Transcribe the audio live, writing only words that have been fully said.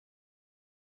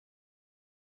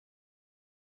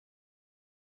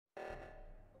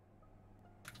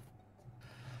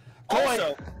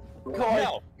Also, Koi.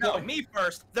 no, me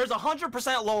first. There's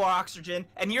 100% lower oxygen,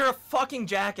 and you're a fucking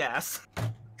jackass.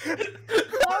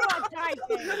 Alright,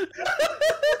 typing.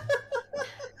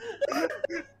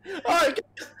 Alright,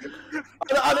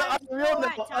 on a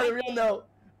real note,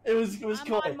 it was I'm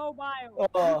Koi. on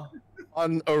mobile.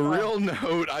 On a real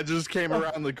note, I just came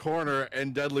around the corner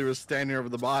and Deadly was standing over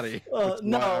the body.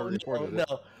 No.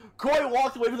 Koi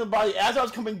walked away from the body. As I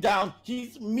was coming down,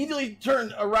 he immediately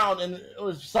turned around and it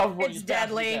was self-reporting. It's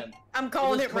Deadly. I'm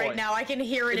calling it right now. I can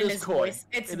hear it in his voice.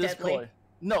 It's Deadly.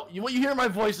 No, what you hear in my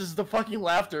voice is the fucking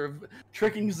laughter of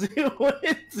tricking Zoo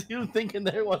into thinking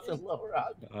there wasn't lower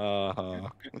oxygen.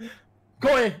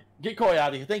 Koi, get Koi out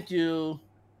of here. Thank you.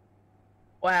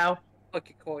 Wow. Fuck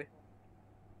you, Koi.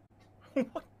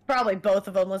 Probably both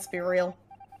of them, let's be real.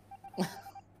 Oh,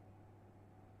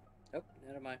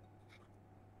 never mind.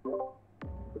 I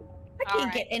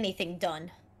can't get anything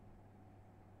done.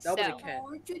 Nobody can.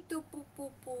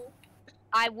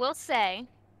 I will say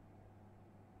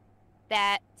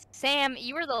that, Sam,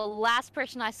 you were the last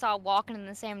person I saw walking in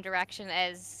the same direction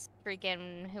as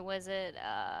freaking, who was it?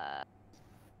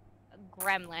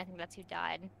 Gremlin, I think that's who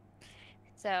died.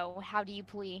 So, how do you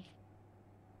plea?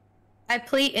 I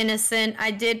plead innocent. I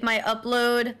did my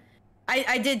upload.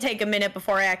 I did take a minute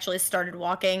before I actually started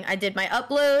walking. I did my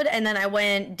upload, and then I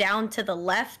went down to the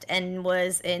left and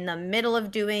was in the middle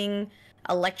of doing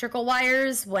electrical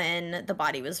wires when the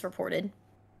body was reported.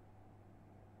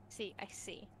 I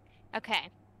see. Okay.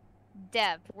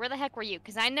 Dev, where the heck were you?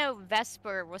 Because I know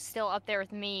Vesper was still up there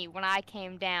with me when I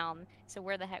came down. So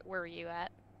where the heck were you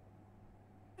at?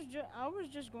 I was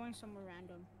just going somewhere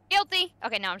random. Guilty!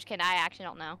 Okay, no, I'm just kidding. I actually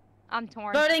don't know. I'm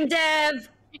torn. Voting Dev!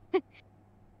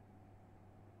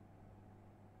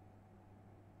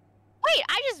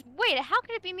 Wait, how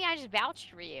could it be me? I just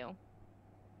vouched for you.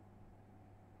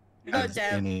 Dev.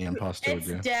 Any imposter It's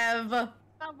Dev.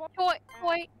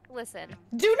 Wait, listen.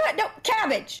 Do not, no,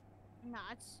 Cabbage! Nah,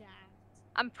 it's Sam.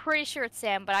 I'm pretty sure it's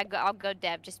Sam, but I'll go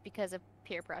Dev just because of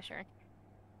peer pressure.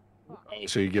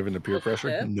 So you're giving the peer pressure?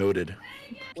 Deb? Noted.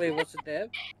 Wait, what's it,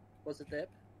 Deb? Was it Deb?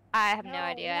 I have no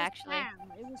idea, it was actually.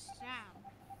 Sam. It was Sam.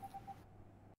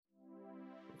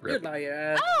 You're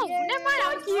liar. Oh, never mind.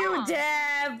 I was Fuck you, wrong.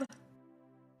 Dev!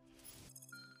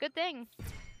 Good thing.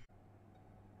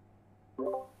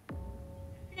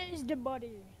 Here's the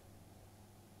body.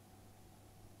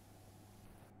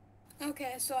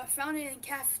 Okay, so I found it in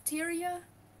cafeteria.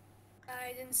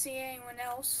 I didn't see anyone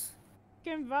else.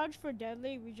 Can vouch for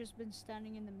Deadly. We just been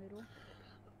standing in the middle.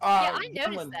 Yeah, I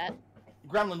noticed that.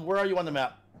 Gremlin, where are you on the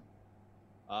map?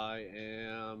 I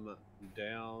am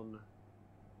down.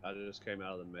 I just came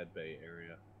out of the med bay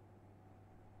area.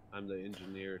 I'm the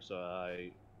engineer, so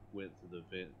I went through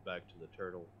the vent back to the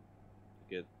turtle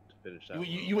to finish that.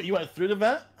 You went through the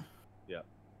vent? Yeah.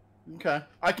 Okay,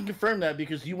 I can confirm that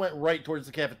because you went right towards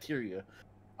the cafeteria,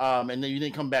 and then you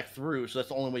didn't come back through. So that's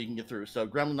the only way you can get through. So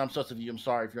Gremlin, I'm sus of you. I'm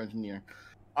sorry if you're engineer.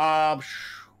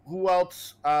 Who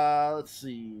else? Let's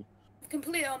see.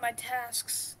 Complete all my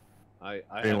tasks.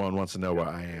 If anyone wants to know where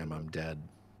I am, I'm dead.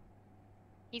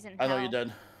 He's in I know hell. you're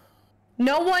dead.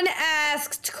 No one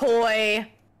asked, Koi.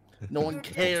 No one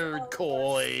cared,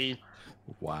 Koi.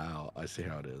 Wow, I see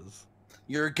how it is.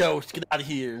 You're a ghost. Get out of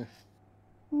here.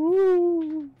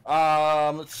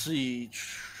 Let's see.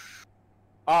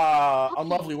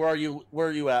 Unlovely, where are you? Where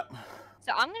are you at?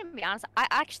 So I'm gonna be honest. I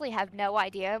actually have no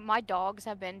idea. My dogs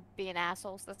have been being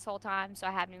assholes this whole time, so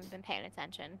I haven't even been paying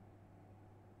attention.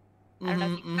 I don't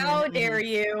know if you... How dare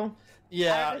you?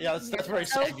 Yeah, that's very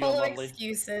So sad of you, full of Unlovely.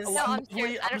 excuses. No, I'm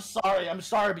serious. I'm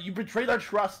sorry, but you betrayed our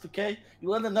trust, okay? You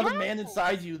let another man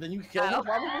inside you, then you killed him,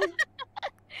 probably?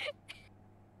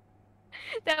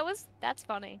 That's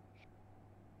funny.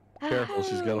 Careful,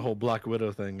 she's got a whole Black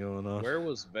Widow thing going on. Where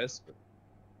was Vesper?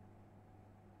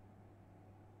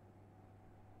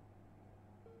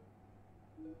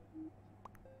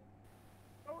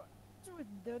 I was with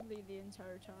Dudley the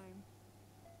entire time.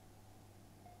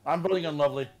 I'm voting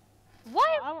Unlovely.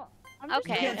 What? I'm just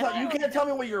Okay. You can't tell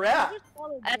me where you're at.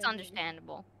 That's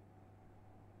understandable.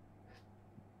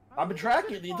 I've been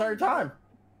tracking it the entire time.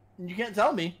 And you can't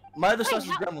tell me. My other sus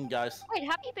is Gremlin, guys. Wait,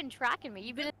 how have you been tracking me?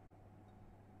 You've been.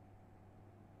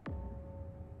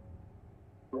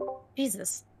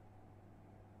 Jesus.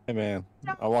 Hey man,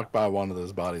 I walked by one of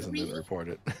those bodies and didn't report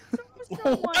it.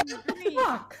 What? Wait,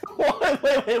 what?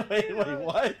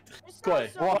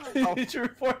 Wait, why did you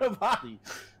report a body?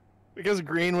 Because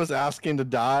Green was asking to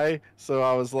die, so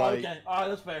I was like... Okay,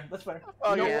 alright, that's fair.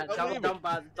 Oh yeah,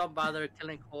 don't bother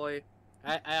killing Koi.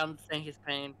 I understand his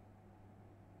pain.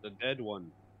 The dead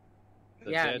one.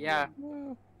 The dead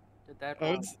one. The dead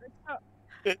one.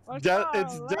 It's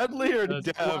Deadly or That's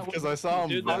Dev because I saw him.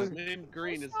 Dude, that's vote. named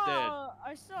Green is dead.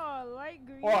 I saw a light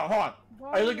green. Hold on.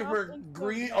 Are you going looking up for into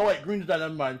green? a Oh wait, vent. green's dead.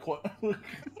 Never mind.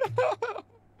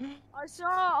 I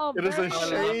saw a It is a very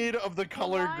shade of the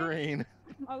color line- green.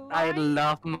 a I line-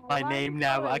 love a my line name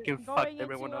now. I color can fuck going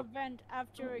everyone into up. a vent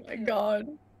after a Oh my kill. god.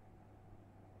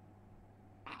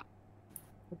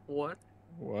 What?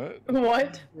 What?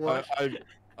 What? What?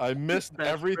 I missed Vesper?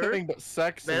 everything but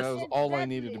sex, and that was It's all I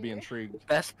needed to be deadly. intrigued.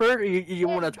 Vesper, you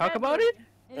want to It's talk about deadly. it?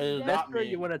 It's It is deadly. not Vesper, me.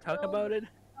 you want to talk about it?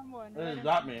 Someone, That right is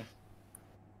not now. me.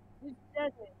 It's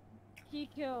deadly. He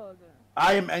killed.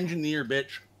 I am engineer,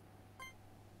 bitch.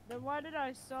 Then why did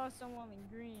I saw someone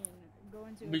in green go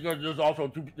into? Because there's also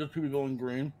two people in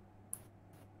green.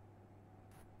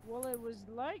 Well, it was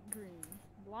light green,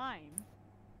 lime.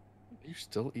 Are you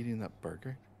still eating that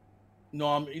burger? No,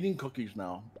 I'm eating cookies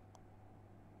now.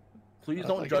 Please I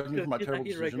don't like judge me for my He's terrible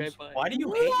like right decisions. by. Why do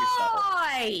you hate yourself?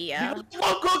 Why? You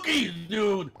love cookies,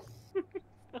 dude.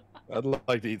 I'd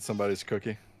like to eat somebody's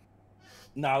cookie.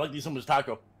 Nah, I like to eat someone's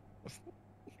taco.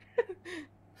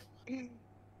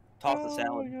 Toss the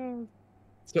salad.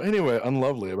 So anyway,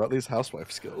 unlovely about these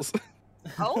housewife skills.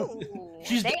 Oh,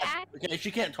 She's they dead. act- Okay,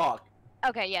 she can't talk.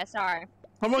 Okay, yeah, sorry.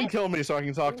 Someone kill me so I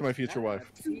can talk to my future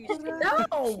wife.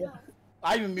 No!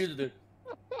 I even muted her.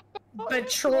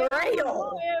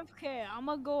 Betrayal! AFK. I'm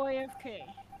gonna go AFK.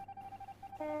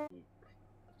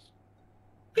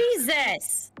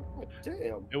 Jesus!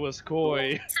 Damn. It was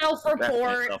Koi.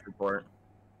 Self-report. Self-report.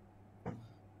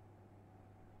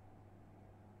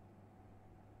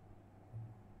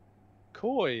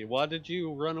 Koi, why did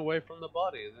you run away from the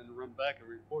body and then run back and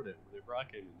report it whenever I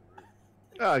came in the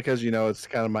room? Because it's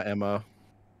kind of my MO.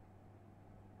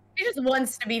 He just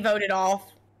wants to be voted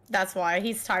off. That's why.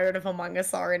 He's tired of Among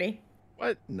Us already.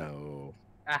 What? No.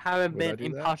 I haven't Would I been do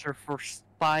that? imposter for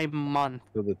 5 months.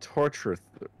 So the torturous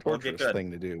Okay, good.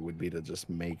 thing to do would be to just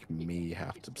make me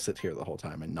have to sit here the whole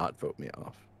time and not vote me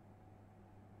off.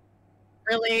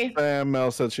 Really?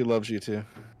 Mel said she loves you too.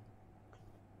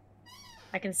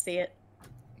 I can see it.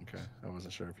 Okay, I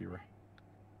wasn't sure if you were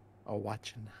all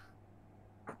watching.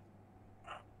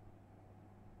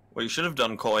 What you should have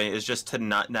done, Koi, is just to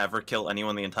never kill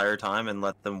anyone the entire time and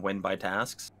let them win by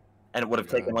tasks. And it would have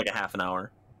taken Yeah. like a half an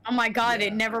hour. Oh my god, Yeah,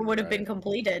 it never would have been right.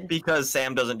 completed. Because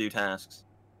Sam doesn't do tasks.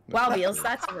 Wow, Beals,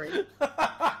 that's rude.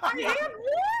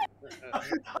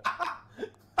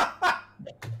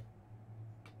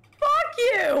 Fuck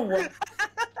you!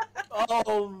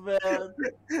 Oh man.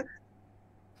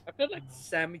 I feel like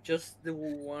Sammy just the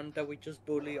one that we just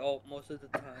bully all most of the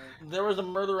time. There was a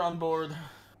murder on board.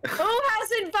 Who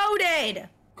hasn't voted?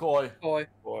 Koi. Boy,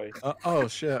 Boy. Oh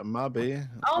shit, my B.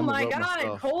 Oh I'm gonna my vote god,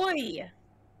 myself. Koi!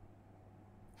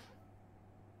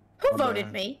 Who My voted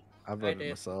bad. me? I voted did.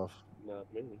 myself.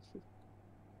 Not me.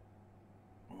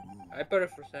 I voted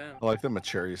for Sam. I like that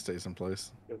maturity stays in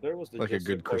place. If there was the Like a Joseph,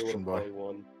 good I Christian would've boy. probably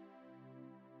won.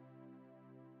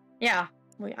 Yeah,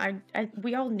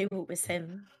 we all knew it was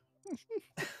him.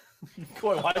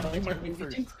 Koi, why did you murder me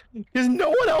first? Because no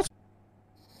one else.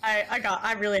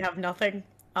 I really have nothing.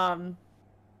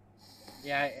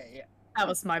 Yeah. That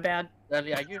was my bad.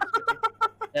 Deadly, are you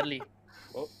Deadly?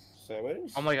 Oh,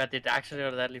 Sammy's? Oh my god, did actually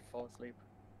or Deadly fall asleep?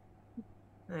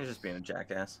 He's just being a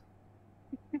jackass.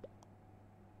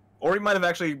 Or he might have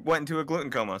actually went into a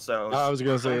gluten coma, so... I was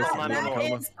gonna say it's Oh, gluten that That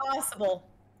coma. is possible.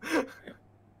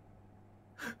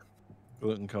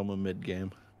 Gluten coma mid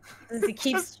game. Since he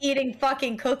keeps eating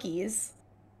fucking cookies.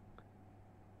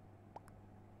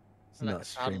 It's Like not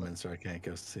a toddler. streaming, so I can't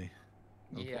go see.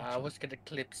 Yeah, I was gonna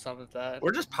clip some of that.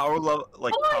 We're just power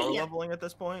Why? leveling at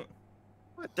this point.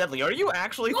 Deadly, are you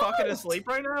actually fucking asleep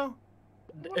right now?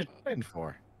 What am I waiting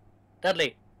for?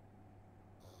 Deadly.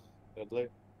 Deadly.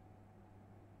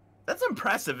 That's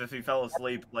impressive if he fell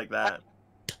asleep like that.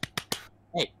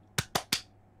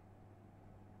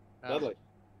 Deadly.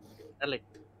 Deadly.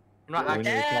 You know, We need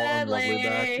to call Unlovely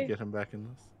back to Deadly. get him back in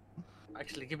this.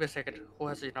 actually, give me a second. Who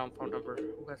has your phone number?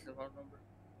 Who has your phone number?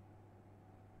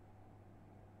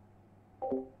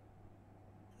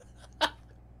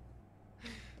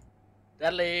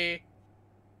 Deadly.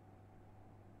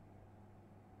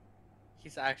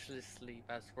 He's actually asleep.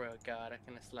 I swear to God, I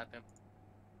can slap him.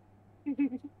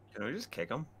 Can we just kick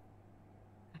him?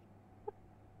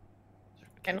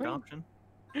 Can Kick we? option?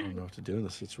 I don't know what to do in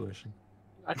this situation.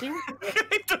 I think.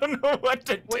 I don't know what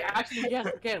to do. Wait, actually, yes,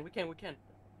 we can. Okay.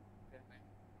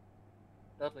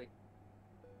 Dudley.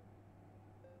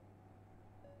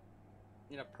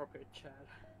 Inappropriate chat.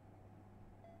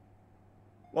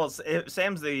 Well,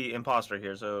 Sam's the imposter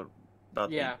here, so about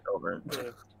to Yeah. be over. Yeah.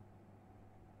 It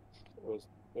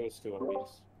was two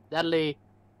enemies. Dudley.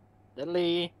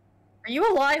 Deadly. Are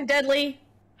you alive, Deadly?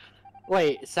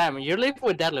 Wait, Sam, you're living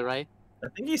with Deadly, right? I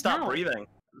think he stopped No. breathing.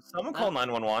 Someone call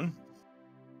 911.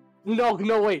 No,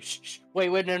 no, wait, shh. Wait,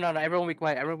 no. Everyone be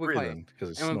quiet. Everyone be quiet. Breathing because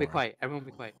he's Everyone be snoring. quiet. Everyone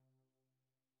be quiet.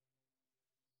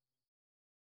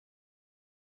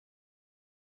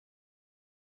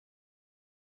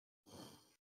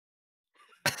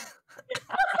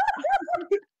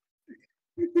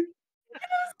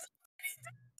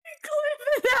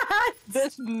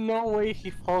 There's no way he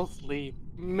falls asleep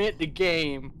mid the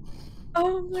game.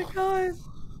 Oh my god.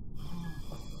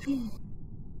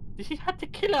 Did he have to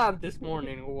kill him this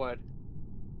morning or what?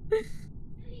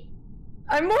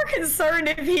 I'm more concerned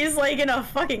if he's like in a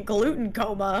fucking gluten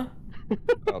coma.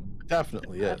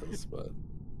 Definitely is, but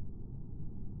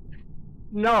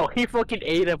No, he fucking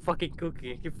ate a fucking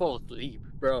cookie. He fell asleep,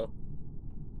 bro.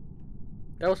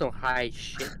 That was some high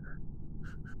shit.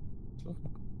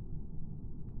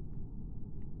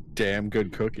 damn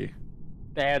good cookie.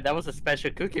 Damn, that was a special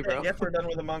cookie, bro. I guess we're done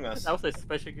with Among Us. That was a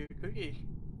special good cookie.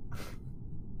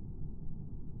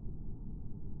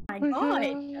 My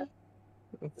god.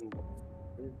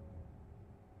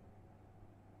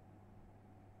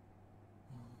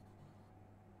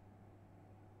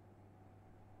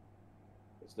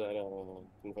 Is that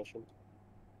a confession?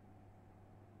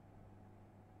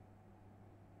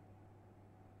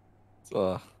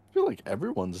 I feel like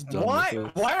everyone's done Why? with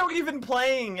it. Why are we even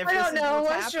playing if I this don't is know, what's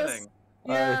let's just-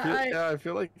 happening? I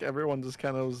feel like everyone just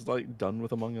kind of was like done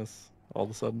with Among Us all of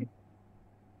a sudden.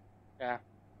 Yeah.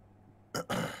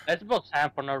 Let's vote Sam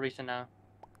for no reason now.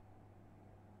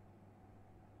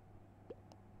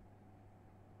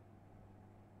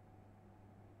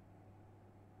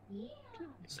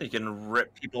 So you can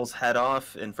rip people's head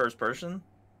off in first person?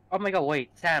 Oh my god, wait,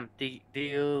 Sam, do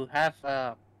you have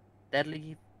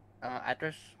Deadly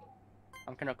address?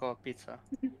 I'm gonna call pizza.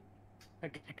 I'm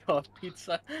gonna call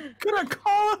pizza. Gonna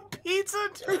call a pizza,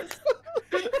 dude.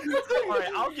 Alright,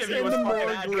 I'll give you his Send fucking more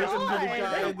address. gluten to the Why?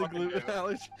 guy with the gluten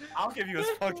allergy. I'll give you his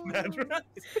fucking address.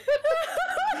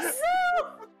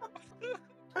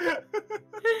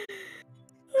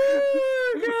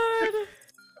 Oh god.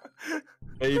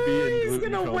 AB and He's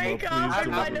gluten gonna coma, wake up please and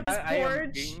do find not- his I am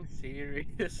porch. being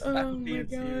serious. Oh I'm my being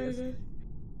serious. god.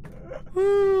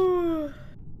 Whew.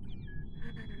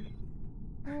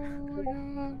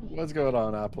 What's going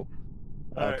on, Apple?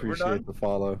 I Alright, we're done? appreciate the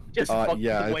follow. Just fucking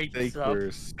yeah, I wakes think up,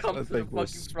 we're comes I to the think we're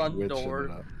fucking front switching door.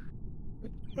 it up.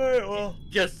 Alright, well.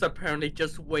 Just apparently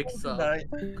just wakes up,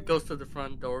 Night. goes to the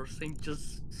front door, and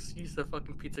just sees the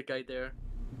fucking pizza guy there.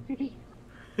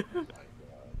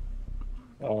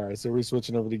 All right, so we're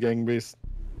switching over to Gang Beast.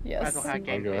 Yes. I don't have I'll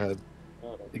Gang go Beast.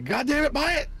 ahead. God damn it,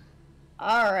 buy it!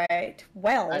 Alright.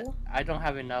 Well. I don't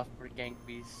have enough for Gang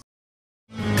Beast.